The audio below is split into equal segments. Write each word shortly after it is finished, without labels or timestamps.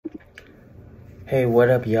Hey, what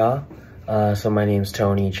up, y'all? So my name's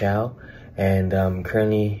Tony Chow, and I'm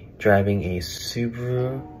currently driving a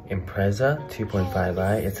Subaru Impreza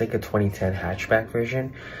 2.5i. It's like a 2010 hatchback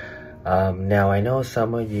version. Now I know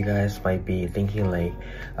some of you guys might be thinking like,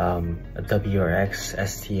 a WRX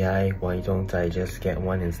STI, why don't I just get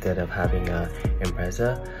one instead of having a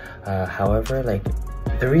Impreza? However, like,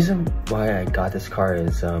 the reason why I got this car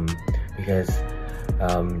is because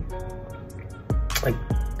like,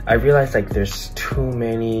 I realized like there's too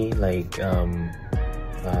many like WRX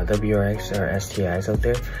or STIs out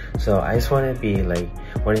there, so I just wanted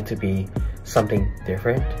to be something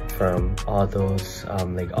different from all those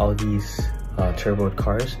like all these turboed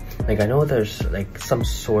cars. Like, I know there's like some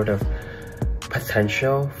sort of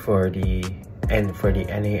potential for the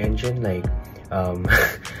NA engine. Like,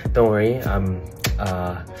 don't worry,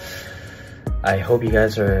 I hope you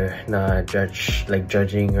guys are not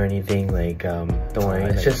judging or anything. Like, don't worry.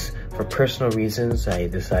 It's just for personal reasons I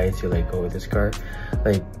decided to like go with this car.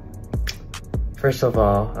 Like, first of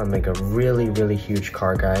all, I'm like a really huge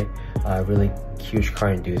car guy, really huge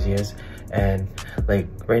car enthusiast, and like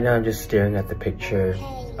right now I'm just staring at the picture.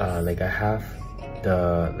 Like, I have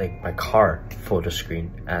my car photo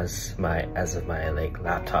screen as of my like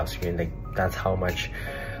laptop screen. Like, that's how much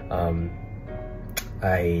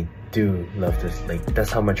I do love this. Like, that's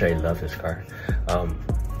how much I love this car.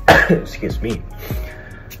 Excuse me.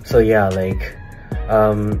 So yeah, like,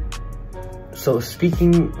 so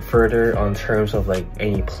speaking further on terms of like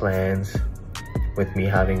any plans with me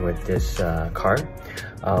having with this car,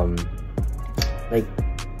 like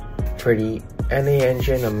for the NA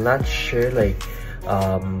engine, I'm not sure like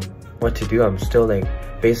what to do. I'm still like,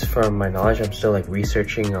 based from my knowledge, I'm still like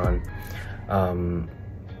researching on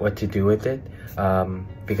what to do with it,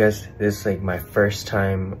 because this is like my first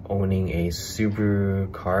time owning a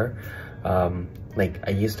Subaru car. Like,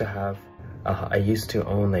 I used to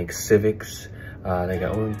own like Civics. Like, I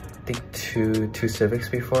owned, I think, two Civics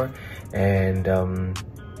before, and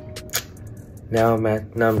now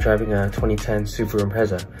I'm driving a 2010 Subaru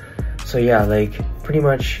Impreza. So yeah, like, pretty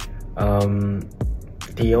much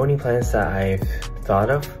the only plans that I've thought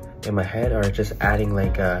of in my head are just adding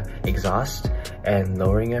like a exhaust and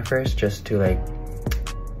lowering at first, just to like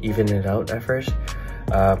even it out at first.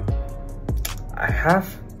 I have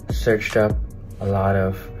searched up a lot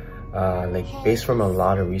of like, based from a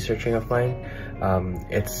lot of researching of mine,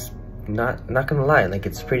 it's not gonna lie, like,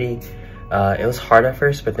 it's pretty it was hard at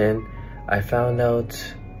first, but then I found out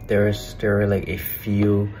there were like a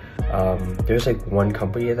few there's like one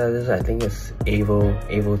company that is, I think it's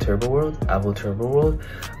Avo Turbo World.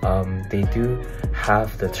 They do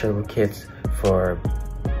have the turbo kits for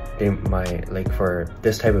for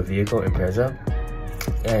this type of vehicle, Impreza,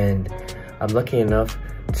 and I'm lucky enough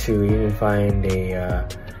to even find a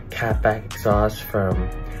catback exhaust from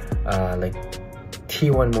like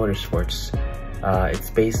T1 Motorsports.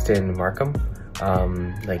 It's based in Markham,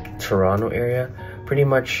 like Toronto area. Pretty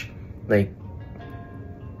much, like,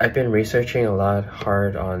 I've been researching a lot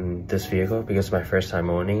hard on this vehicle because it's my first time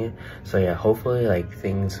owning it. So yeah, hopefully like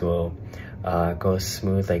things will go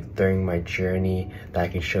smooth like during my journey, that I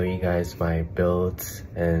can show you guys my builds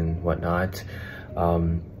and whatnot.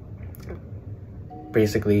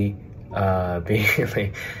 Basically, being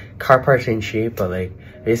like, car parts ain't cheap, but like,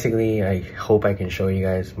 basically I hope I can show you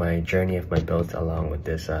guys my journey of my builds along with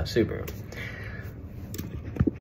this Subaru.